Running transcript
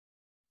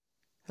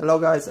Hello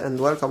guys and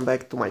welcome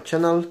back to my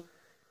channel.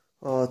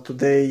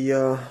 Today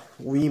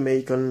we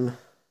make an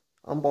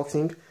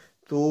unboxing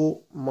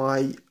to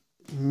my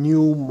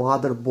new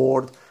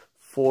motherboard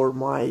for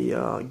my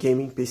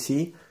gaming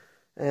PC,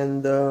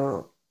 and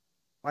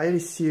I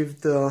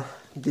received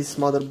this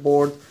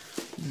motherboard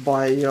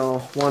by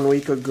 1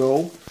 week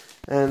ago,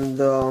 and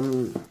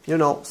you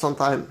know,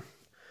 sometimes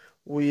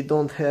we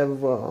don't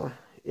have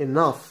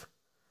enough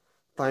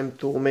time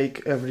to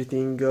make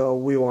everything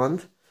we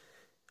want.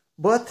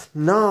 But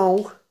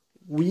now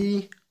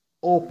we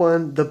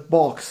open the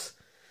box.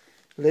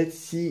 Let's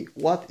see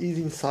what is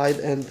inside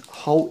and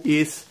how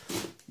is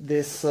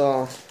this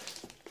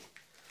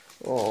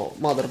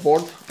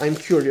motherboard. I'm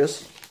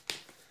curious.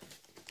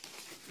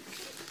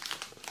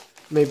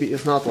 Maybe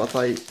it's not what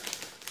I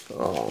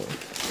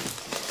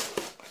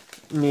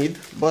need,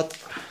 but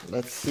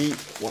let's see.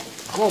 Well,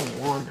 come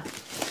on.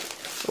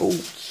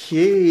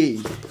 Okay,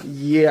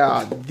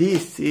 yeah,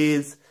 this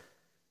is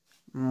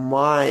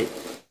my...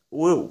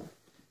 Whoa,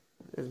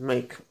 it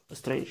make a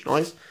strange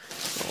noise.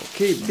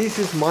 Okay, this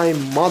is my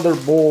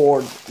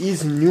motherboard.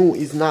 Is new,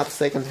 is not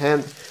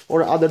second-hand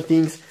or other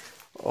things,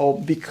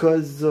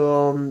 because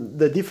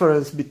the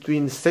difference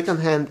between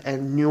second-hand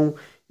and new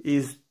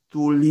is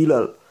too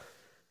little.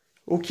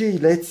 Okay,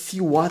 let's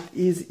see what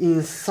is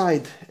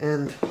inside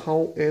and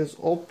how is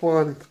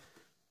opened.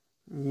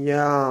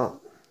 Yeah,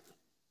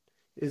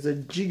 it's a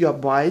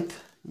Gigabyte.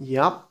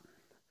 Yep,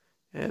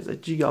 it's a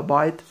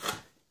Gigabyte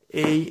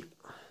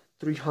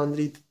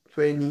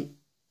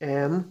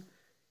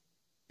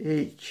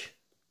GA-A320M-H.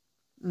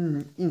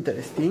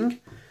 Interesting.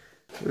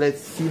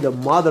 Let's see the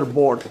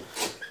motherboard.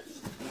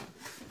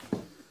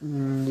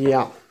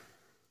 Yeah.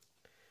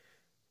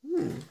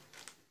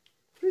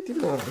 Pretty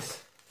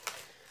nice.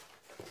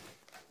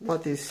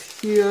 What is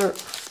here?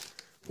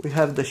 We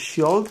have the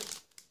shield.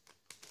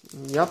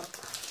 Yep.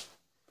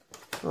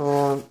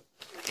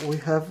 We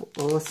have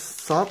a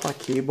SATA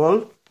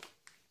cable.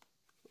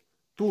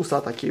 2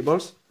 SATA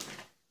cables.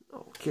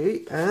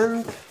 Okay,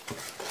 and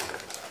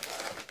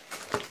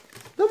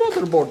the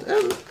motherboard,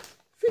 and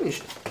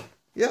finished.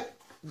 Yeah,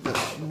 the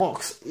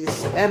box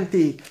is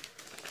empty.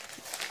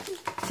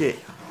 Okay,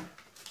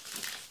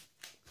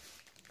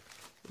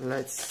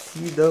 let's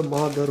see the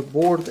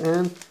motherboard,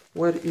 and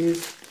where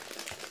is...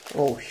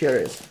 Oh, here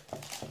it is.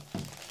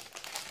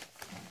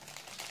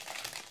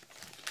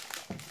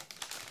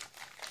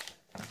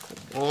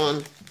 Come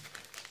on,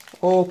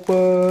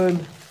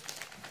 open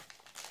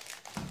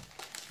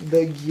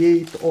the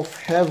gate of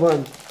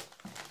heaven.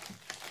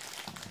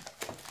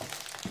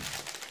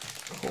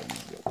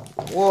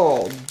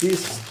 Whoa,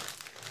 this...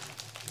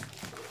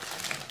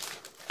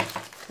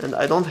 And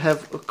I don't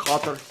have a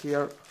cutter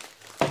here.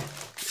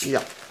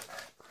 Yeah.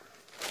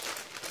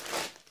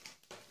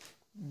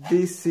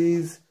 This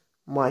is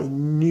my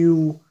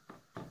new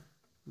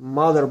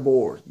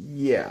motherboard.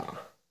 Yeah.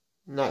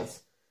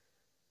 Nice.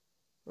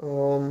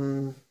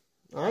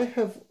 I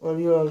have a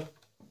real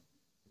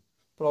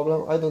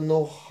problem. I don't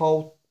know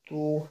how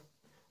to...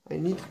 I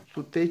need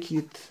to take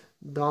it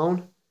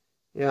down.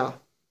 Yeah,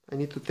 I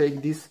need to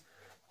take this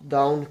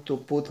down to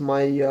put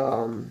my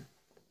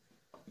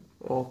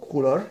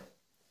cooler.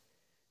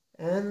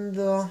 And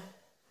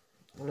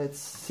let's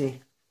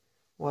see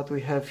what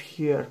we have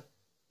here.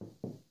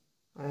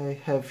 I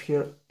have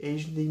here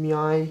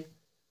HDMI.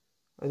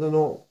 I don't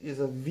know, is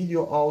a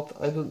video out.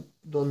 I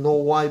don't know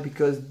why,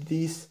 because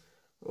this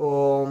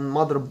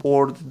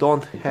motherboard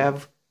don't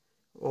have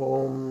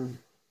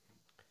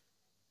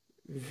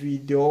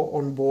video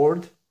on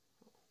board.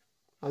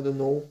 I don't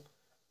know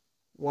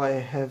why I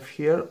have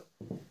here.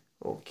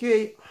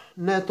 Okay,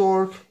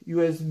 network,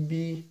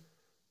 USB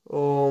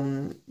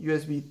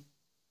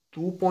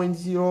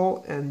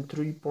 2.0 and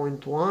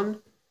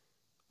 3.1,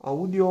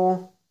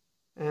 audio,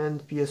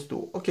 and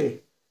PS2.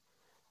 Okay,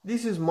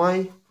 this is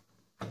my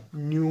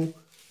new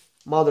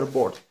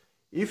motherboard.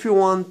 If you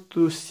want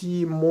to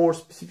see more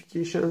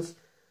specifications,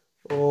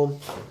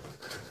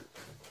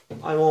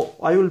 I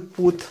will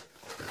put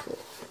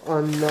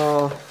on...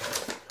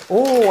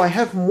 oh, I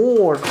have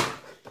more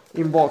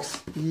in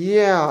box.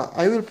 Yeah,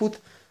 I will put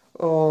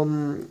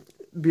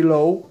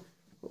below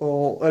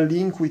a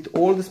link with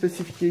all the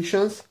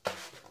specifications.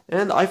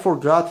 And I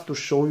forgot to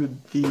show you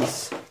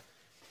this.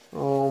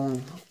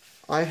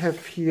 I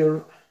have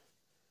here...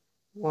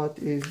 What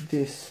is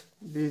this?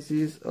 This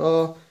is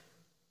a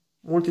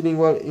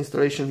multilingual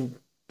installation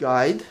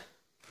guide.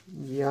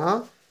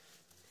 Yeah,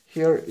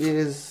 here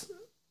is,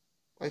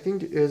 I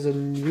think it is a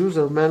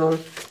user manual.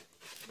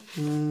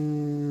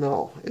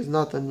 No, it's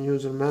not a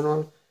user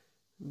manual.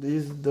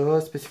 These are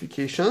the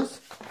specifications.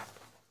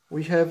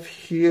 We have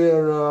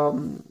here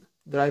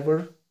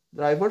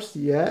drivers,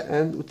 yeah,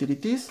 and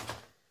utilities.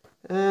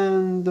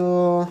 And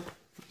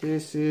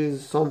this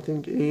is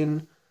something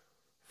in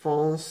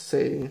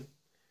Francais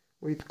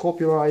with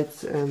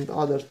copyrights and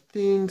other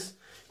things.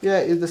 Yeah,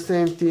 it's the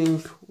same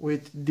thing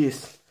with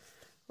this.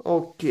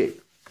 Okay,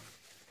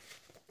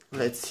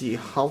 let's see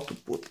how to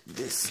put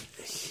this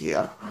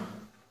here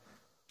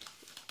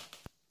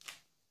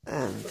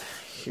and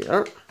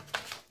here.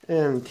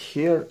 and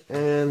here,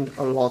 and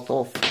a lot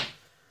of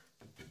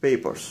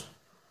papers.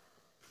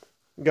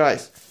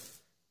 Guys,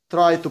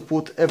 try to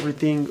put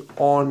everything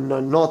on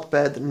a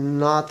notepad,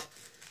 not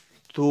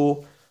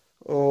to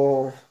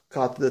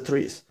cut the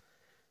trees.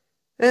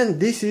 And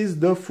this is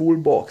the full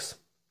box.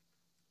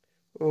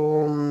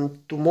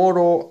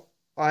 Tomorrow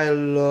I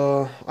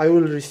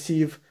will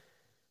receive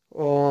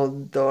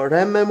the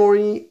RAM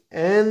memory,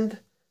 and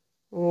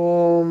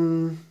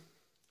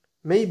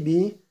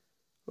maybe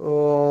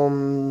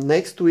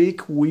next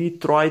week we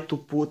try to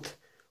put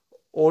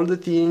all the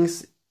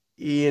things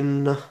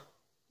in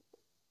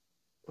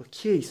a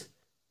case.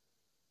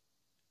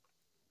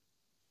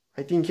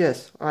 I think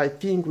yes, I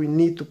think we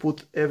need to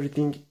put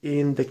everything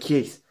in the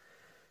case.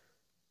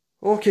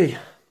 Okay,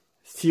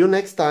 see you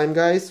next time,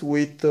 guys,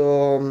 with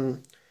the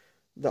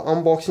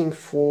unboxing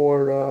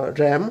for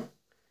RAM,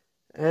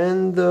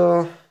 and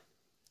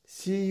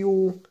see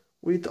you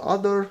with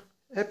other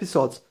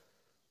episodes.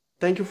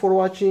 Thank you for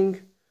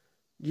watching.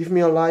 Give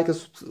me a like, a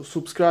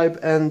subscribe,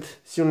 and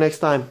see you next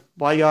time.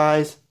 Bye,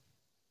 guys.